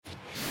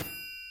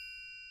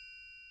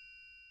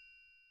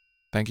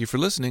Thank you for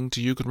listening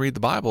to You Can Read the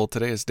Bible.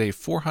 Today is day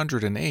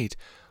 408.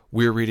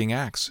 We're reading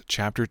Acts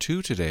chapter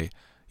 2 today.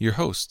 Your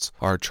hosts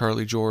are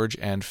Charlie George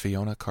and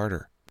Fiona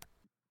Carter.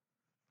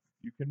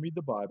 You Can Read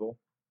the Bible,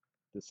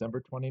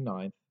 December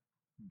 29th,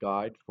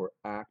 Guide for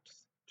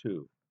Acts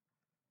 2.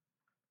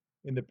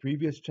 In the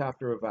previous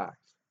chapter of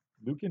Acts,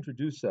 Luke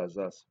introduces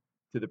us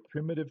to the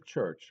primitive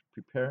church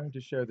preparing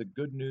to share the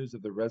good news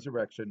of the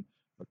resurrection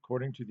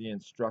according to the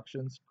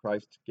instructions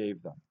Christ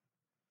gave them.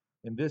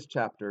 In this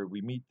chapter, we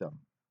meet them,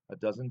 a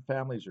dozen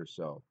families or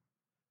so.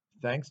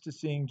 Thanks to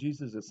seeing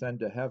Jesus ascend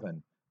to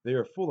heaven, they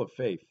are full of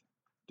faith,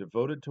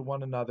 devoted to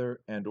one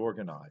another, and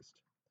organized.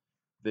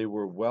 They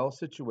were well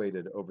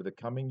situated over the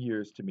coming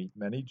years to meet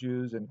many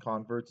Jews and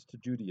converts to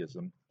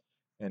Judaism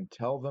and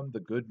tell them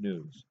the good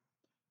news.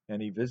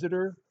 Any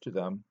visitor to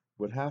them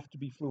would have to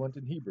be fluent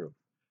in Hebrew.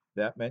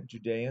 That meant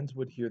Judeans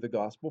would hear the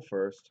gospel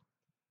first.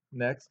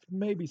 Next,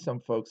 maybe some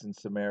folks in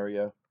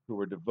Samaria who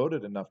were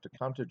devoted enough to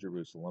come to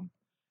Jerusalem.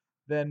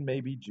 Then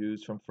maybe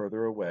Jews from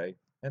further away,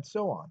 and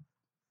so on.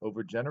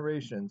 Over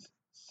generations,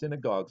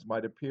 synagogues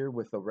might appear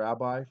with a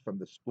rabbi from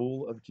the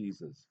school of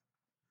Jesus.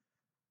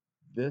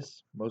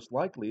 This, most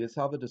likely, is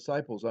how the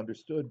disciples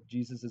understood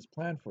Jesus'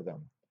 plan for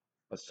them,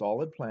 a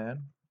solid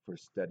plan for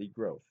steady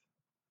growth.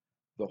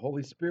 The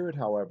Holy Spirit,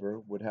 however,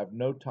 would have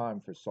no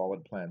time for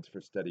solid plans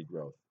for steady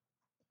growth.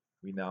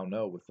 We now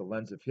know with the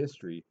lens of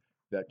history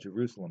that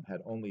Jerusalem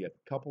had only a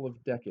couple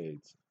of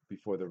decades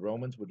before the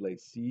Romans would lay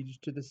siege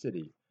to the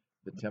city,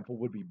 the temple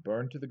would be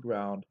burned to the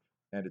ground,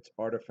 and its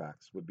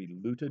artifacts would be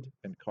looted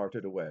and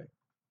carted away,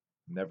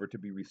 never to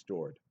be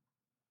restored.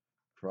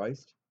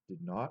 Christ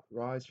did not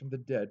rise from the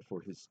dead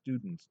for his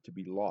students to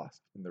be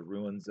lost in the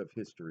ruins of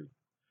history.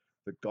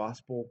 The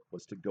gospel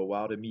was to go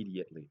out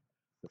immediately.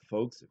 The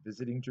folks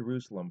visiting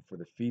Jerusalem for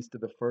the Feast of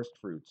the First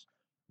Fruits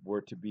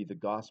were to be the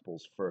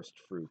gospel's first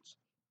fruits,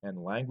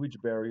 and language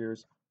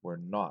barriers were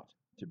not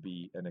to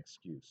be an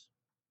excuse.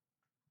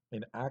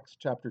 In Acts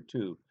chapter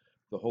 2,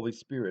 the Holy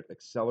Spirit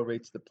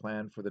accelerates the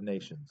plan for the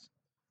nations.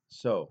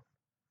 So,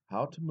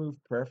 how to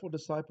move prayerful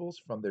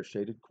disciples from their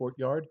shaded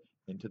courtyard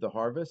into the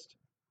harvest?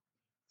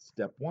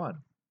 Step 1.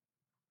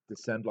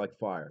 Descend like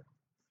fire.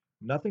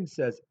 Nothing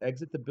says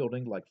exit the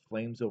building like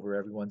flames over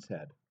everyone's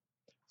head.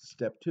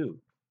 Step 2.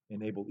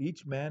 Enable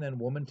each man and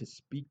woman to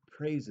speak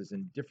praises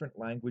in different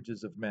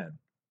languages of men.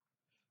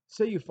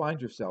 Say you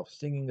find yourself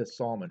singing a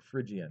psalm in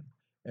Phrygian,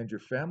 and your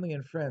family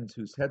and friends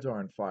whose heads are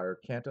on fire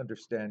can't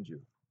understand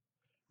you.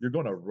 You're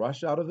going to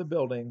rush out of the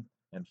building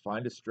and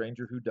find a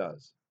stranger who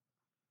does.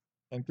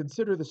 And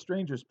consider the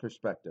stranger's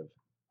perspective.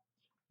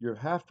 You're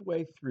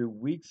halfway through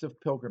weeks of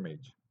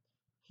pilgrimage.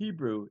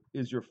 Hebrew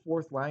is your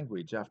fourth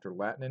language after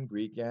Latin and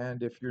Greek,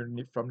 and if you're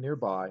from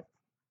nearby,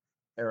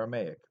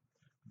 Aramaic.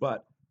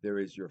 But there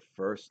is your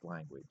first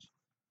language.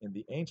 In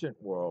the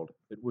ancient world,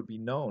 it would be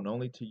known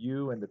only to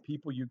you and the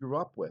people you grew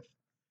up with.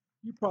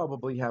 You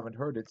probably haven't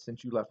heard it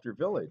since you left your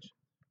village.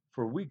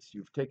 For weeks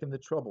you've taken the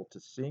trouble to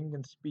sing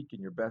and speak in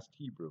your best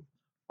Hebrew,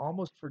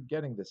 almost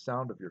forgetting the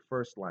sound of your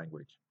first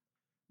language.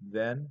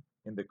 Then,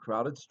 in the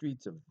crowded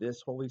streets of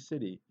this holy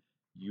city,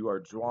 you are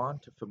drawn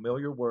to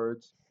familiar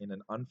words in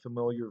an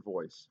unfamiliar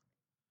voice.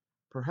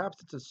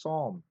 Perhaps it's a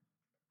psalm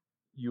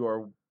you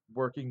are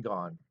working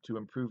on to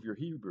improve your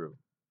Hebrew.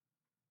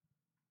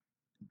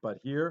 But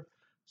here,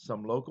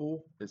 some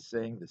local is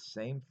saying the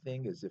same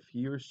thing as if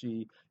he or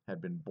she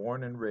had been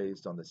born and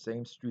raised on the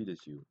same street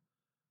as you.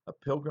 A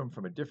pilgrim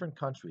from a different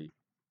country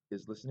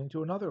is listening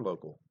to another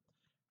local.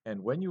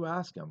 And when you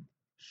ask him,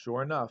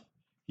 sure enough,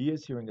 he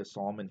is hearing a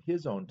psalm in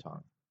his own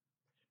tongue.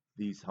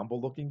 These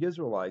humble-looking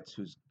Israelites,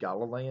 whose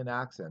Galilean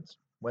accents,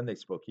 when they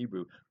spoke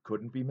Hebrew,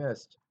 couldn't be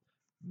missed,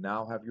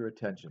 now have your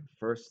attention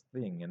first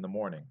thing in the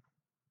morning.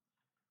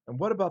 And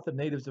what about the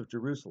natives of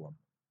Jerusalem?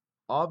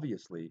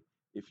 Obviously,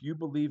 if you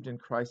believed in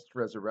Christ's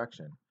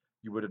resurrection,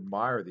 you would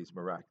admire these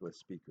miraculous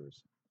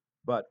speakers.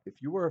 But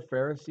if you were a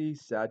Pharisee,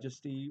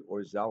 Sadducee,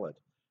 or Zealot,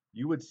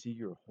 you would see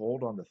your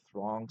hold on the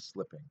throng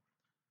slipping.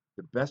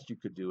 The best you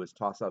could do is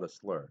toss out a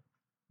slur,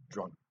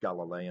 drunk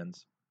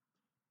Galileans.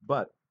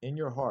 But in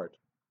your heart,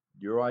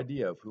 your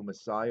idea of who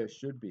Messiah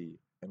should be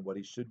and what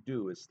he should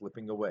do is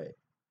slipping away.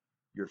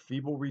 Your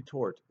feeble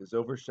retort is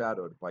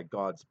overshadowed by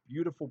God's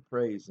beautiful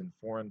praise in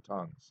foreign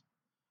tongues.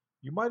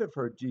 You might have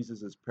heard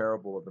Jesus'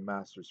 parable of the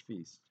Master's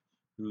Feast,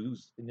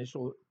 whose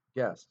initial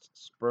guests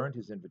spurned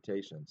his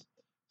invitations,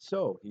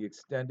 so he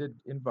extended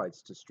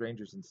invites to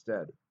strangers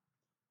instead.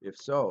 If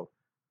so,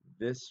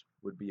 this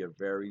would be a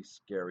very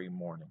scary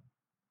morning,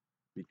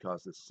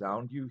 because the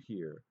sound you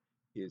hear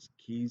is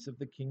keys of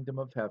the kingdom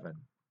of heaven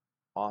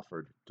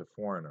offered to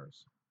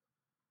foreigners.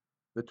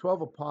 The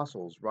 12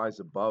 apostles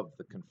rise above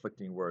the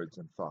conflicting words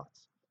and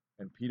thoughts,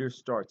 and Peter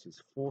starts his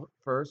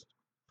first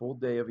full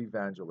day of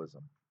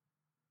evangelism.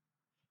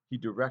 He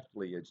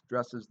directly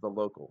addresses the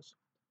locals,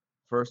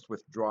 first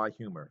with dry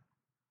humor.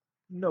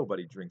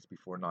 Nobody drinks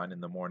before 9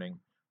 in the morning.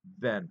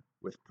 Then,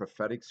 with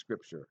prophetic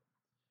scripture.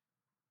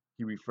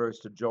 He refers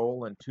to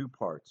Joel in two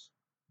parts.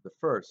 The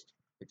first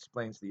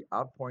explains the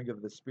outpouring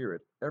of the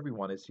Spirit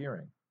everyone is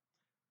hearing.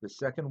 The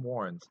second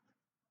warns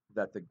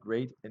that the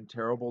great and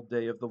terrible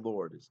day of the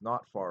Lord is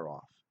not far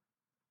off.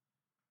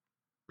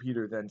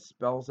 Peter then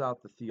spells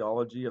out the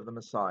theology of the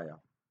Messiah,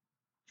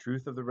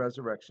 truth of the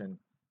resurrection,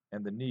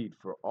 and the need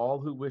for all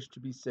who wish to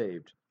be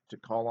saved to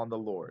call on the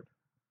Lord.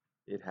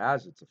 It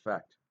has its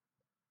effect.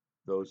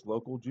 Those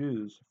local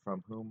Jews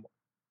from whom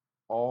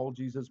all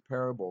Jesus'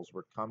 parables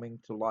were coming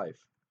to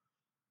life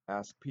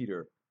ask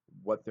Peter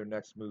what their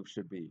next move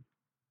should be.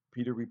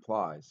 Peter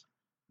replies,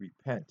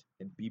 "Repent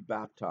and be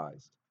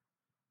baptized,"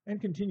 and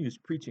continues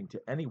preaching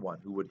to anyone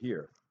who would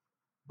hear.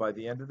 By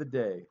the end of the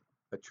day,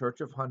 a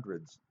church of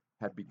hundreds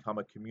had become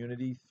a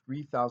community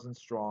 3,000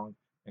 strong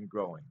and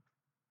growing.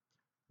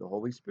 The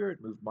Holy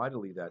Spirit moved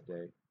mightily that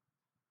day,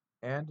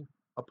 and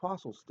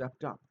apostles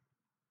stepped up.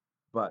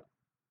 But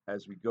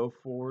as we go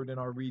forward in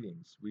our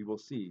readings, we will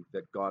see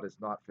that God is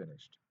not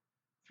finished.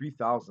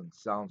 3,000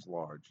 sounds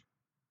large,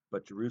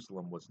 but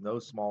Jerusalem was no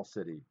small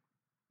city.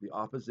 The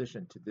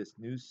opposition to this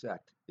new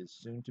sect is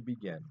soon to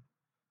begin.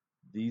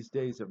 These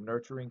days of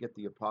nurturing at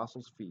the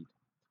apostles' feet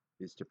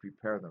is to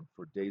prepare them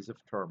for days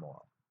of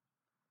turmoil.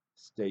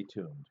 Stay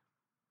tuned.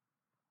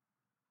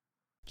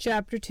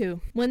 Chapter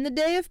 2. When the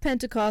day of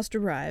Pentecost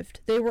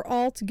arrived, they were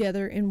all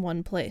together in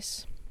one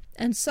place.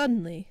 And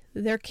suddenly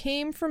there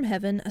came from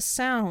heaven a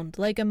sound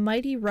like a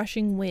mighty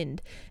rushing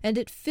wind, and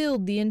it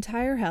filled the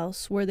entire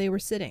house where they were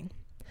sitting.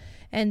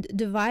 And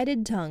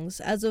divided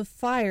tongues as of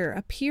fire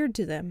appeared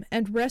to them,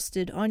 and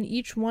rested on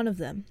each one of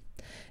them.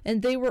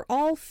 And they were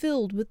all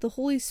filled with the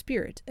Holy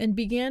Spirit, and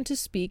began to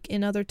speak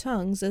in other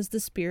tongues as the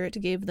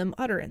Spirit gave them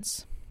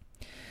utterance.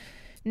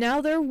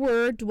 Now there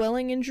were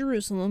dwelling in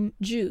Jerusalem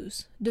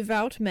Jews,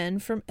 devout men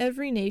from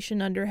every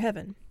nation under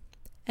heaven.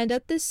 And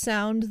at this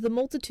sound the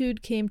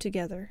multitude came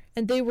together,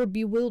 and they were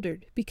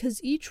bewildered,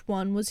 because each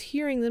one was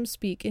hearing them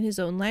speak in his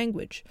own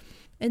language.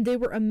 And they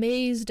were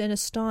amazed and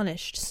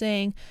astonished,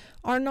 saying,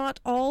 "Are not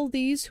all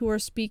these who are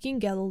speaking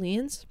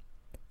Galileans?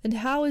 And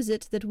how is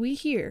it that we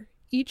hear,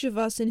 each of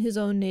us in his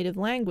own native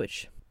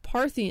language?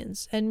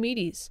 Parthians and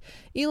Medes,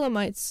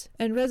 Elamites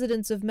and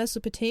residents of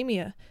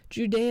Mesopotamia,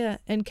 Judea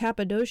and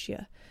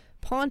Cappadocia,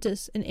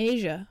 Pontus and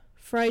Asia,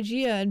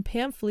 Phrygia and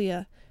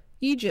Pamphylia,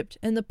 Egypt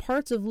and the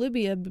parts of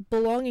Libya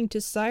belonging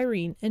to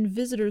Cyrene, and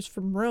visitors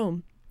from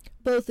Rome,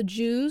 both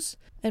Jews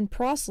and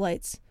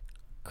proselytes,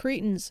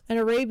 Cretans and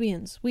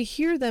Arabians. We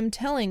hear them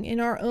telling in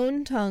our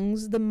own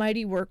tongues the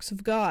mighty works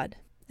of God."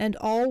 And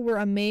all were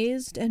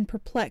amazed and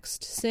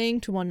perplexed,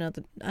 saying to one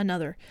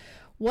another,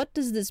 "What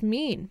does this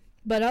mean?"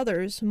 But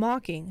others,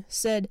 mocking,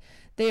 said,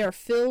 "They are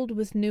filled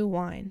with new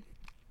wine."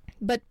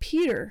 But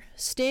Peter,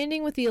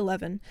 standing with the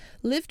 11,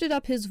 lifted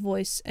up his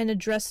voice and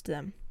addressed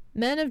them,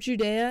 "Men of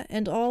Judea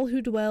and all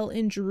who dwell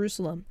in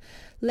Jerusalem,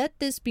 let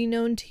this be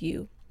known to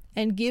you,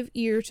 and give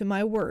ear to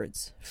my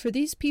words. For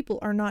these people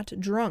are not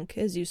drunk,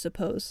 as you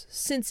suppose,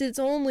 since it's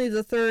only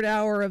the 3rd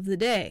hour of the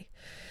day.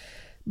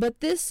 But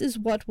this is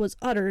what was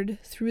uttered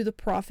through the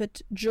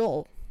prophet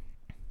Joel.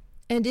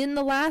 And in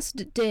the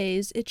last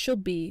days it shall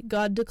be,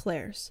 God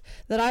declares,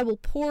 that I will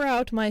pour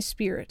out my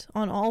Spirit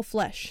on all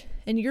flesh,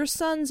 and your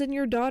sons and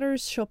your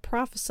daughters shall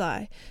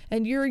prophesy,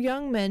 and your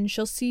young men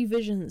shall see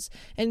visions,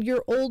 and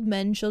your old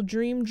men shall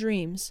dream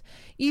dreams,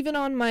 even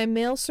on my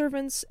male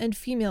servants and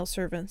female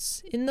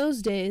servants. In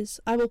those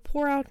days I will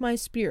pour out my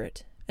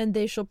Spirit, and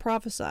they shall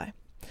prophesy.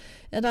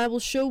 And I will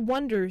show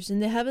wonders in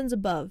the heavens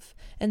above,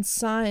 and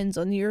signs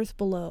on the earth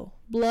below,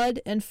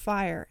 blood and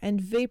fire and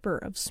vapor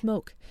of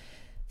smoke.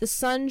 The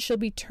sun shall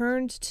be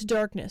turned to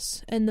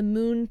darkness, and the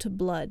moon to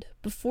blood,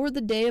 before the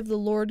day of the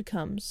Lord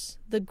comes,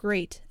 the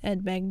great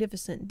and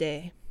magnificent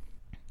day.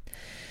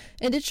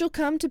 And it shall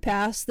come to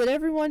pass that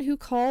everyone who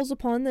calls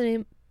upon the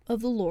name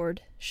of the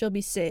Lord shall be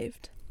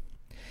saved.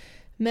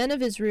 Men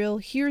of Israel,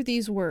 hear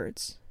these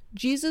words.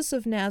 Jesus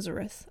of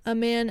Nazareth, a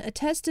man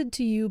attested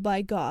to you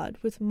by God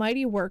with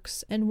mighty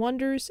works and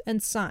wonders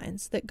and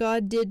signs that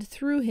God did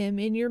through him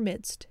in your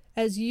midst,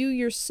 as you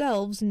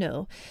yourselves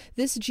know,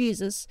 this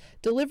Jesus,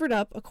 delivered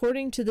up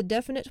according to the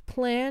definite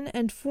plan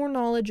and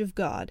foreknowledge of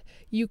God,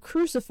 you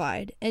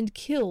crucified and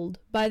killed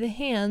by the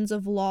hands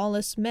of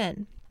lawless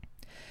men.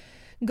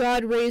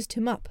 God raised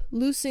him up,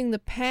 loosing the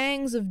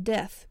pangs of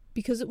death,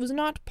 because it was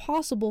not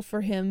possible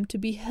for him to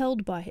be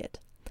held by it.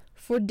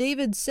 For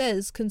David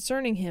says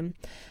concerning him,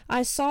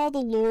 I saw the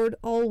Lord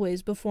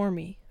always before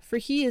me, for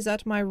he is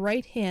at my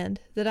right hand,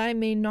 that I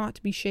may not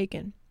be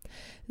shaken.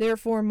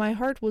 Therefore my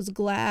heart was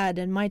glad,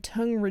 and my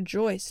tongue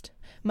rejoiced.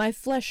 My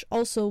flesh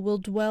also will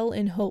dwell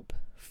in hope.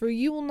 For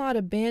you will not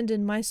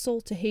abandon my soul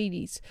to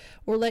Hades,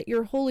 or let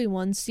your Holy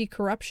One see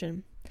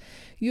corruption.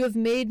 You have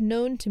made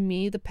known to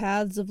me the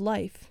paths of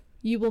life.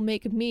 You will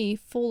make me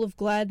full of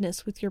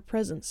gladness with your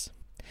presence.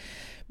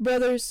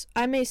 Brothers,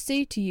 I may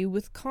say to you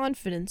with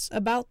confidence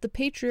about the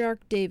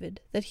patriarch David,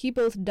 that he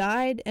both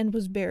died and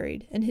was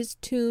buried, and his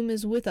tomb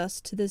is with us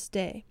to this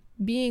day.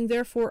 Being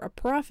therefore a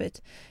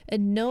prophet,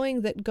 and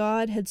knowing that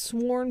God had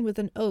sworn with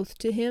an oath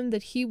to him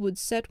that he would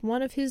set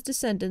one of his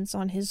descendants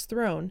on his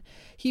throne,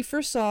 he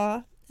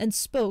foresaw and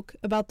spoke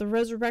about the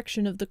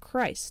resurrection of the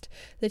Christ,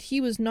 that he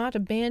was not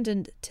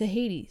abandoned to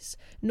Hades,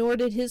 nor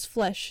did his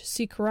flesh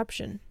see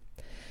corruption.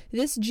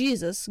 This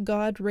Jesus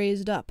God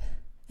raised up,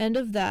 and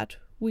of that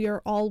we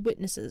are all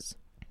witnesses.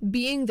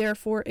 Being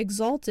therefore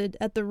exalted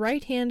at the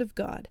right hand of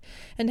God,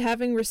 and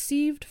having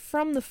received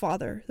from the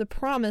Father the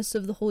promise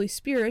of the Holy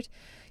Spirit,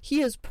 he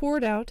has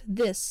poured out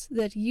this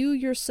that you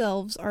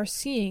yourselves are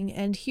seeing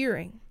and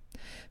hearing.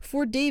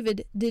 For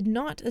David did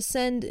not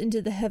ascend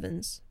into the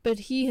heavens, but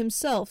he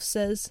himself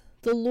says,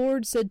 The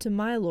Lord said to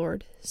my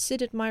Lord,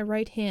 Sit at my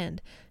right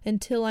hand,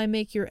 until I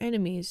make your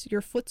enemies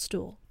your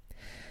footstool.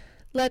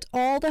 Let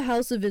all the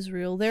house of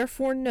Israel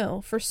therefore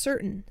know for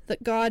certain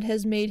that God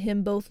has made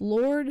him both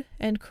Lord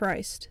and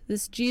Christ,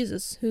 this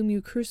Jesus whom you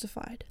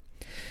crucified.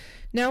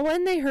 Now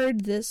when they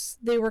heard this,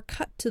 they were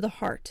cut to the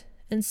heart,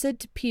 and said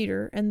to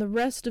Peter and the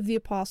rest of the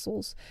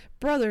apostles,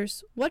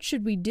 Brothers, what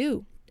should we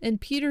do? And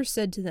Peter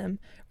said to them,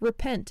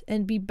 Repent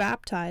and be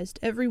baptized,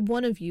 every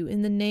one of you,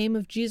 in the name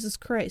of Jesus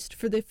Christ,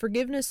 for the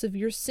forgiveness of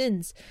your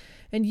sins,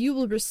 and you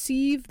will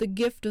receive the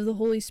gift of the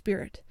Holy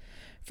Spirit.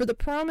 For the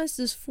promise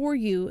is for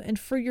you and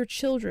for your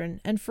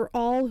children and for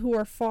all who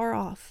are far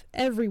off,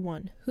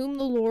 everyone whom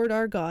the Lord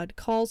our God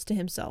calls to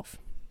himself.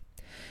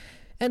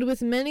 And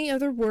with many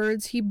other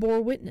words he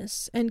bore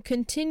witness, and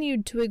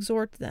continued to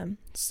exhort them,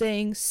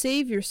 saying,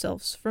 Save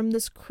yourselves from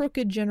this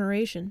crooked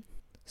generation.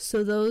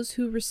 So those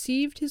who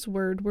received his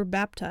word were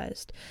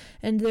baptized,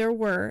 and there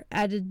were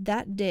added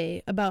that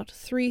day about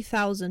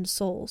 3,000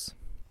 souls.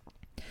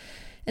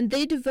 And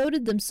they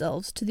devoted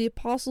themselves to the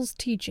apostles'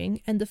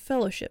 teaching and the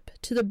fellowship,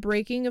 to the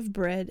breaking of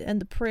bread and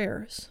the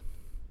prayers.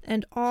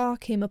 And awe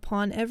came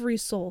upon every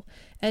soul,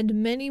 and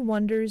many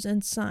wonders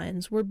and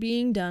signs were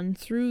being done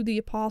through the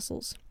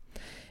apostles.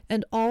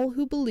 And all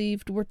who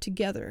believed were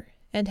together,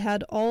 and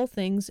had all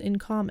things in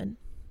common.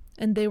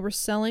 And they were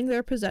selling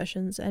their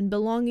possessions and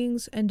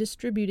belongings and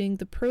distributing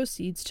the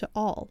proceeds to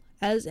all,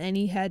 as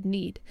any had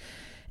need.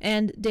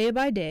 And day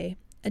by day,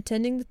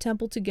 attending the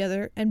temple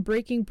together and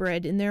breaking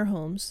bread in their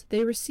homes,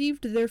 they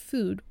received their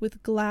food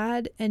with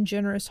glad and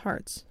generous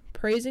hearts,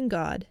 praising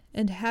God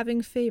and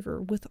having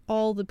favor with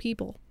all the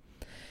people.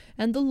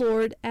 And the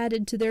Lord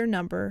added to their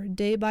number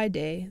day by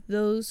day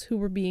those who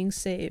were being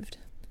saved.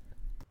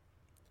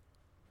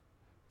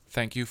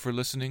 Thank you for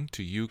listening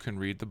to You Can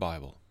Read the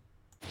Bible.